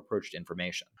alternative approach to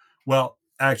information? Well,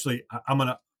 actually, I'm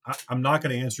not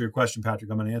going to answer your question, Patrick.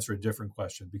 I'm going to answer a different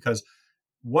question, because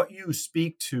what you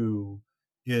speak to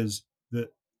is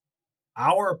that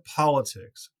our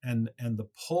politics and the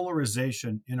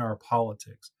polarization in our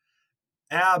politics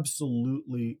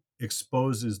absolutely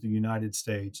exposes the United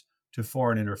States to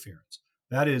foreign interference.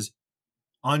 That is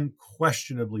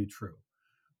unquestionably true.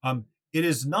 It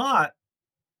is not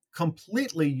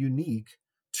completely unique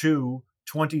to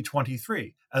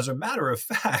 2023. As a matter of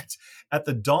fact, at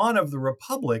the dawn of the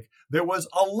Republic, there was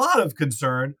a lot of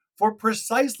concern for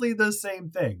precisely the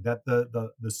same thing, that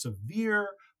the severe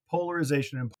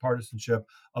polarization and partisanship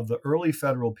of the early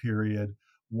federal period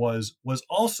was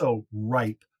also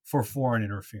ripe for foreign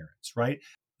interference, right?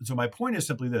 So my point is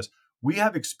simply this: we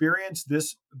have experienced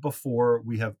this before.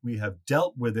 We have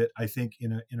dealt with it, I think,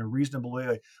 in a reasonable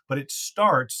way. But it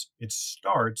starts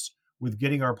with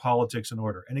getting our politics in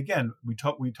order. And again, we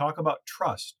talk about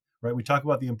trust, right? We talk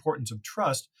about the importance of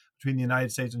trust between the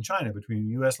United States and China, between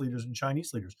U.S. leaders and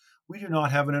Chinese leaders. We do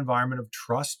not have an environment of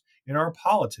trust in our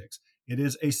politics. It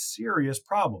is a serious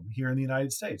problem here in the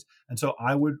United States. And so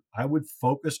I would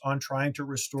focus on trying to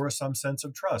restore some sense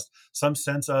of trust, some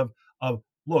sense of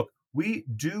look, we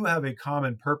do have a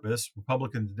common purpose,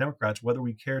 Republicans and Democrats, whether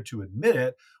we care to admit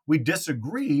it. We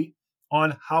disagree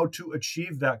on how to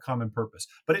achieve that common purpose,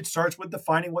 but it starts with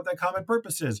defining what that common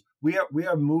purpose is. We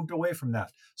have moved away from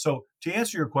that. So to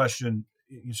answer your question,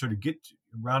 you sort of get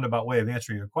a roundabout way of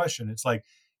answering your question. It's like,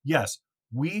 yes,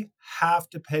 we have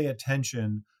to pay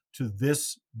attention to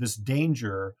this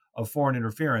danger of foreign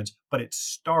interference, but it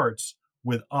starts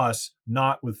with us,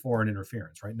 not with foreign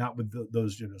interference, right? Not with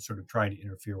those sort of trying to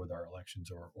interfere with our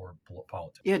elections or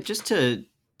politics. Yeah, just to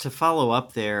follow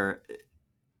up there,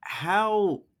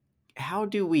 how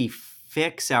do we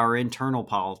fix our internal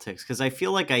politics? Because I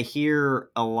feel like I hear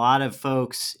a lot of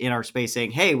folks in our space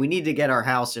saying, "Hey, we need to get our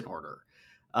house in order."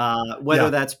 Whether Yeah,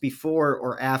 that's before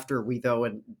or after we go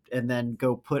and then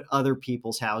go put other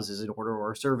people's houses in order,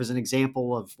 or serve as an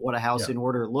example of what a house yeah, in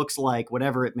order looks like,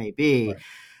 whatever it may be. right,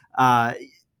 Uh,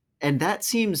 and that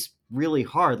seems really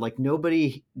hard. Like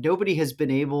nobody has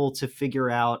been able to figure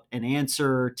out an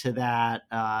answer to that.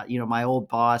 My old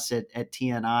boss at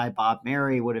TNI, Bob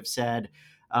Mary, would have said,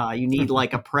 you need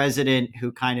like a president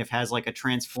who kind of has like a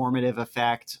transformative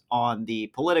effect on the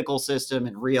political system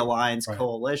and realigns right.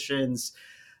 coalitions.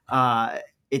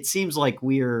 It seems like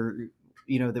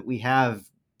that we have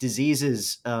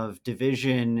diseases of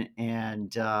division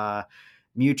and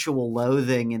mutual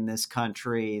loathing in this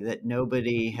country that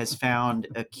nobody has found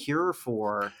a cure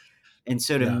for. And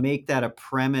so to Yeah. make that a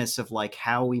premise of like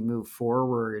how we move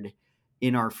forward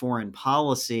in our foreign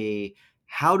policy,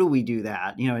 how do we do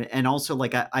that? And also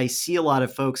like I see a lot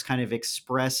of folks kind of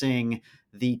expressing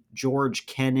the George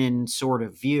Kennan sort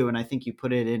of view, and I think you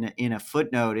put it in a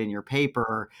footnote in your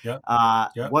paper. Yep.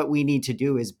 Yep. What we need to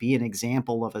do is be an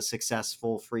example of a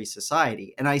successful free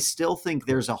society, and I still think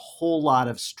there's a whole lot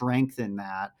of strength in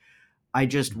that. I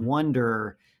just Mm-hmm.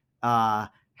 wonder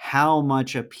how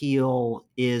much appeal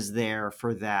is there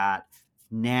for that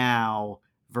now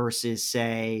versus,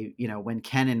 say, when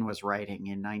Kennan was writing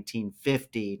in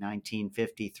 1950,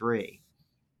 1953.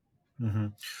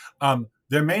 Mm-hmm.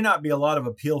 There may not be a lot of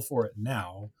appeal for it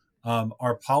now.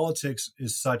 Our politics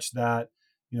is such that,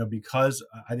 because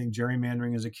I think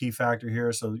gerrymandering is a key factor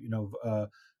here. So,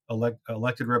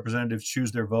 elected representatives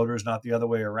choose their voters, not the other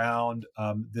way around.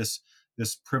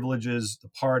 This privileges the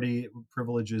party,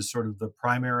 privileges sort of the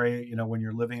primary. When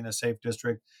you're living in a safe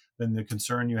district, then the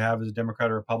concern you have as a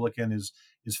Democrat or Republican is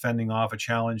fending off a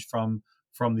challenge from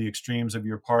the extremes of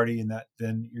your party, and that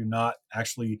then you're not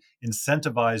actually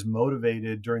incentivized,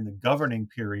 motivated during the governing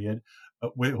period.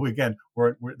 Again,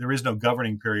 there is no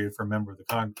governing period for a member of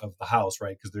the House,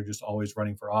 right? Because they're just always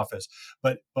running for office.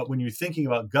 But when you're thinking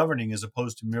about governing as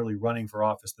opposed to merely running for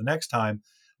office the next time,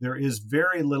 there is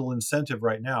very little incentive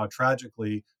right now,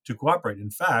 tragically, to cooperate. In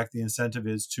fact, the incentive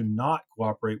is to not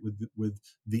cooperate with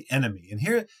the enemy. And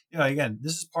here, again,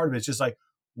 this is part of it. It's just like,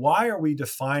 why are we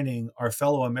defining our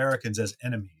fellow Americans as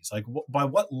enemies? Like, by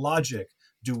what logic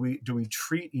do we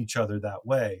treat each other that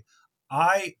way?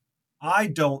 I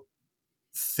don't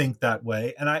think that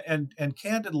way, and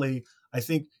candidly, I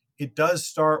think it does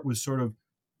start with sort of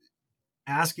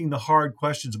asking the hard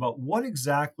questions about what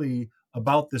exactly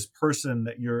about this person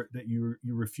that you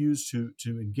refuse to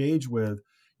engage with.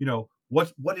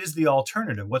 What is the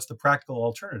alternative? What's the practical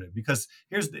alternative? Because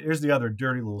here's the other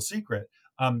dirty little secret.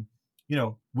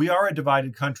 we are a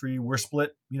divided country. We're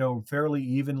split, fairly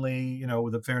evenly,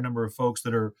 with a fair number of folks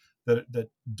that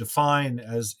define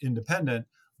as independent.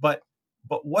 But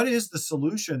what is the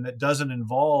solution that doesn't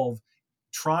involve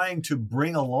trying to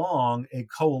bring along a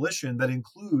coalition that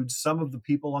includes some of the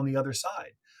people on the other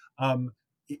side?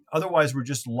 Otherwise, we're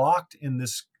just locked in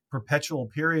this perpetual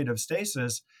period of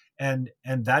stasis, and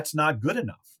that's not good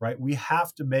enough, right? We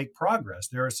have to make progress.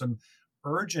 There are some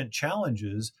urgent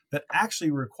challenges that actually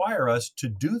require us to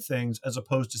do things as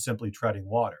opposed to simply treading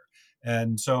water.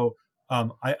 And so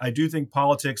I do think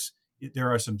politics,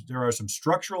 there are some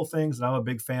structural things that I'm a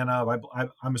big fan of.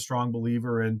 I'm a strong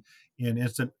believer in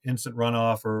instant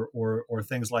runoff or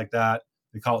things like that.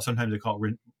 Sometimes they call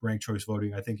it ranked choice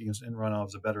voting. I think instant runoff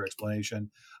is a better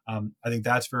explanation. I think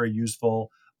that's very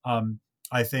useful.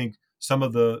 I think some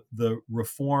of the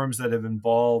reforms that have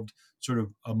involved sort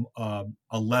of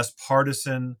a less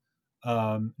partisan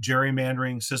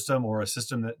gerrymandering system, or a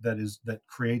system that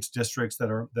creates districts that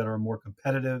are more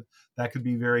competitive, that could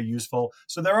be very useful.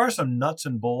 So there are some nuts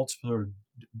and bolts sort of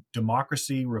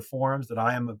democracy reforms that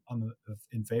I am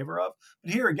in favor of.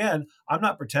 But here again, I'm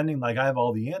not pretending like I have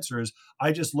all the answers.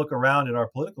 I just look around at our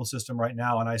political system right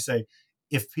now and I say,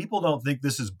 if people don't think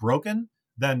this is broken,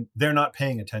 then they're not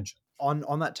paying attention.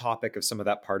 On that topic of some of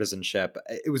that partisanship,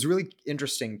 it was really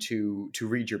interesting to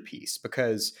read your piece,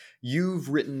 because you've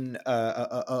written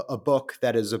a book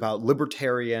that is about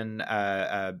libertarian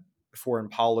foreign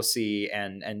policy,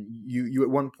 and you at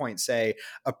one point say,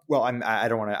 well, I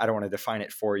don't want to define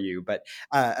it for you, but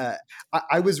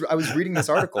I was reading this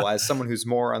article as someone who's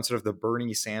more on sort of the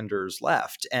Bernie Sanders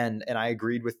left, and I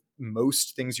agreed with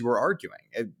most things you were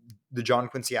arguing. The John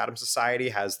Quincy Adams Society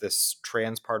has this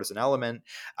transpartisan element.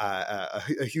 A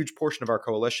huge portion of our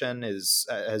coalition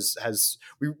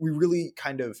we really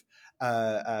kind of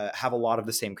have a lot of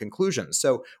the same conclusions.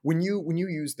 So when you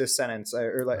use this sentence,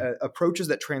 approaches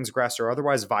that transgress or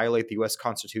otherwise violate the U.S.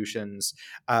 Constitution's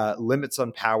limits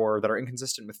on power, that are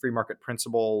inconsistent with free market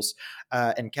principles,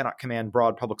 and cannot command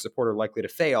broad public support, are likely to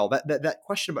fail. That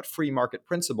question about free market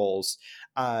principles,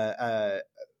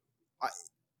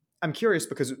 I'm curious,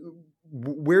 because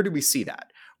where do we see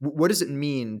that? What does it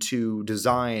mean to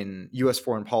design U.S.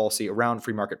 foreign policy around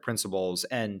free market principles?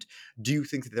 And do you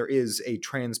think that there is a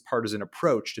transpartisan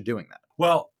approach to doing that?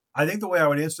 Well, I think the way I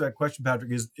would answer that question,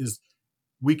 Patrick, is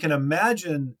we can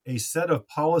imagine a set of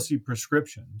policy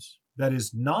prescriptions that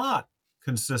is not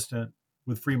consistent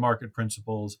with free market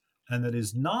principles, and that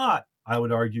is not, I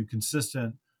would argue,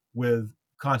 consistent with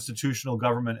constitutional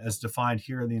government as defined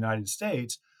here in the United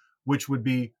States, which would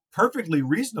be perfectly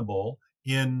reasonable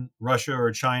in Russia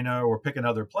or China or pick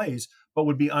another place, but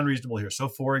would be unreasonable here. So,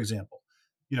 for example,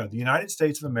 the United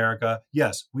States of America,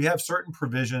 yes, we have certain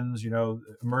provisions,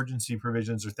 emergency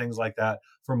provisions or things like that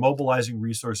for mobilizing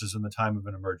resources in the time of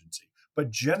an emergency. But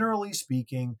generally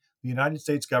speaking, the United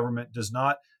States government does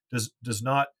not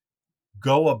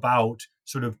go about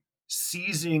sort of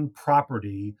seizing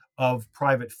property of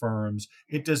private firms.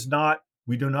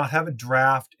 We do not have a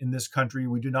draft in this country.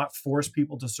 We do not force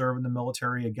people to serve in the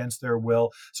military against their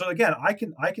will. So again, I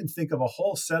can think of a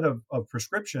whole set of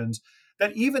prescriptions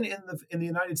that even in the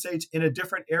United States, in a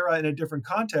different era, in a different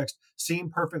context,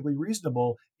 seem perfectly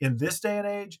reasonable. In this day and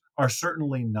age, are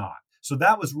certainly not. So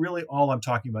that was really all I'm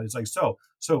talking about. It's like, so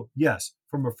yes,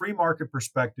 from a free market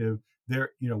perspective,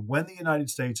 when the United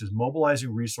States is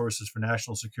mobilizing resources for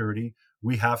national security,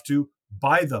 we have to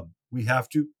buy them. We have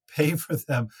to pay for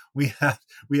them. We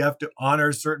have to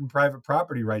honor certain private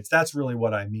property rights. That's really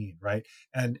what I mean, right?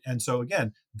 And so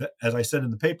again, as I said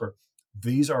in the paper,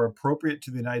 these are appropriate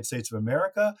to the United States of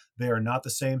America. They are not the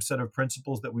same set of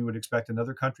principles that we would expect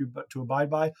another country to abide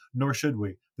by, nor should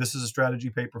we. This is a strategy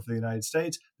paper for the United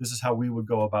States. This is how we would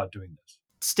go about doing this.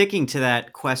 Sticking to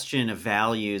that question of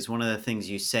values, one of the things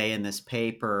you say in this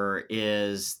paper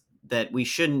is that we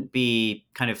shouldn't be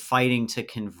kind of fighting to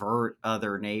convert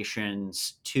other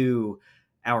nations to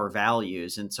our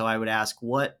values. And so I would ask,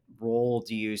 what role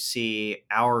do you see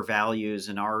our values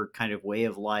and our kind of way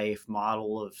of life,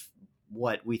 model of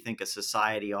what we think a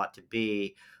society ought to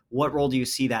be, what role do you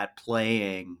see that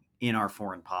playing in our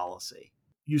foreign policy?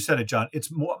 You said it, John. It's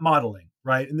modeling,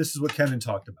 right? And this is what Kenan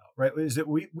talked about, right? Is that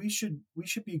we should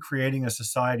be creating a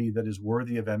society that is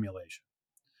worthy of emulation.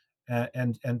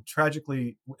 And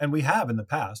tragically, and we have in the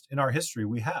past, in our history,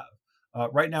 we have.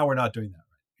 Right now, we're not doing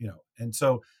that, right? And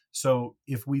so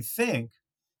if we think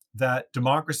that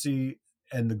democracy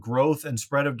and the growth and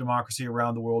spread of democracy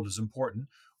around the world is important,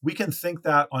 we can think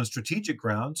that on strategic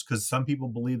grounds, because some people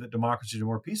believe that democracies are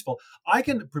more peaceful. I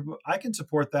can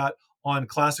support that on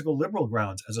classical liberal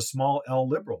grounds as a small L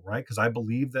liberal, right? Because I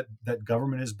believe that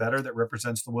government is better, that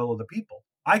represents the will of the people.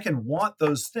 I can want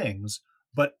those things,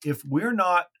 but if we're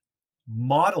not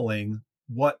modeling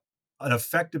what an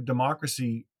effective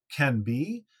democracy can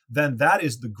be, then that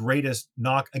is the greatest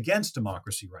knock against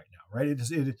democracy right now, right?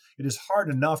 It is hard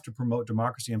enough to promote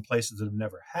democracy in places that have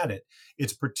never had it.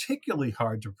 It's particularly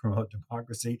hard to promote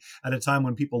democracy at a time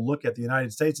when people look at the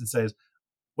United States and say,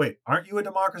 wait, aren't you a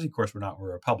democracy? Of course, we're not.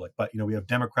 We're a republic, but we have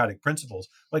democratic principles.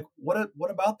 Like, what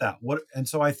about that? And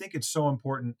so I think it's so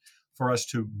important for us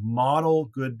to model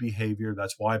good behavior.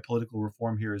 That's why political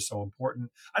reform here is so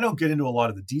important. I don't get into a lot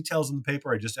of the details in the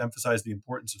paper. I just emphasize the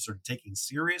importance of sort of taking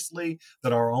seriously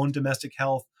that our own domestic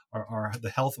health,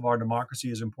 the health of our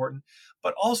democracy is important.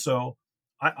 But also,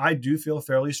 I do feel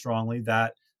fairly strongly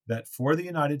that for the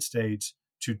United States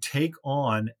to take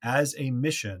on as a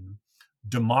mission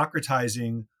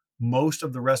democratizing most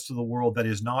of the rest of the world that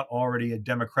is not already a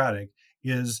democratic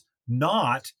is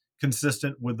not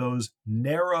consistent with those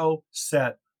narrow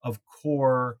set of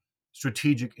core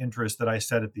strategic interests that I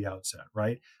said at the outset,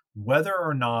 right? Whether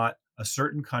or not a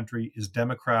certain country is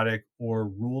democratic or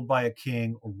ruled by a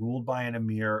king or ruled by an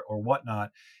emir or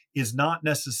whatnot is not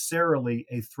necessarily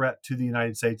a threat to the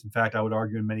United States. In fact, I would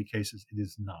argue in many cases it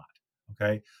is not.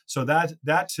 Okay, so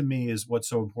that to me is what's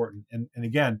so important. And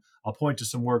again, I'll point to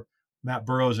some work Matt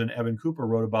Burrows and Evan Cooper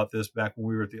wrote about this back when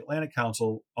we were at the Atlantic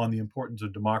Council on the importance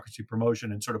of democracy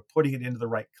promotion and sort of putting it into the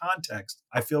right context.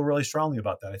 I feel really strongly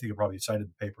about that. I think I probably cited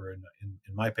the paper in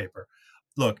my paper.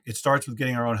 Look, it starts with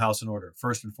getting our own house in order,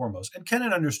 first and foremost. And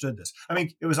Kennan understood this. I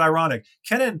mean, it was ironic.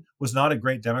 Kennan was not a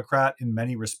great Democrat in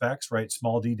many respects, right?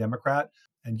 Small d Democrat.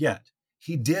 And yet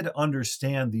he did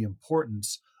understand the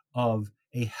importance of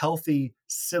a healthy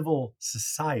civil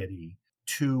society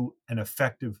to an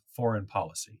effective foreign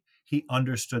policy. He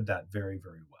understood that very,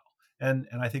 very well. And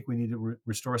I think we need to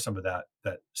restore some of that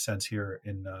sense here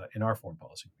in our foreign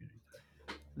policy community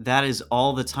today. That is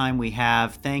all the time we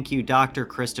have. Thank you, Dr.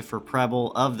 Christopher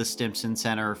Preble of the Stimson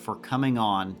Center, for coming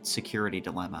on Security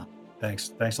Dilemma.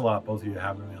 Thanks a lot, both of you, for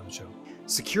having me on the show.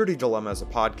 Security Dilemma is a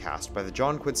podcast by the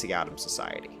John Quincy Adams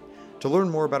Society. To learn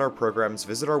more about our programs,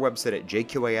 visit our website at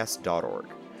jqas.org.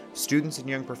 Students and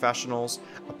young professionals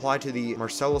apply to the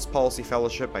Marcellus Policy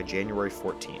Fellowship by January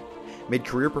 14th.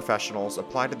 Mid-career professionals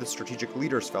apply to the Strategic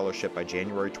Leaders Fellowship by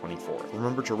January 24th.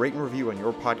 Remember to rate and review on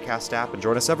your podcast app and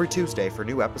join us every Tuesday for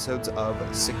new episodes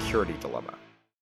of Security Dilemma.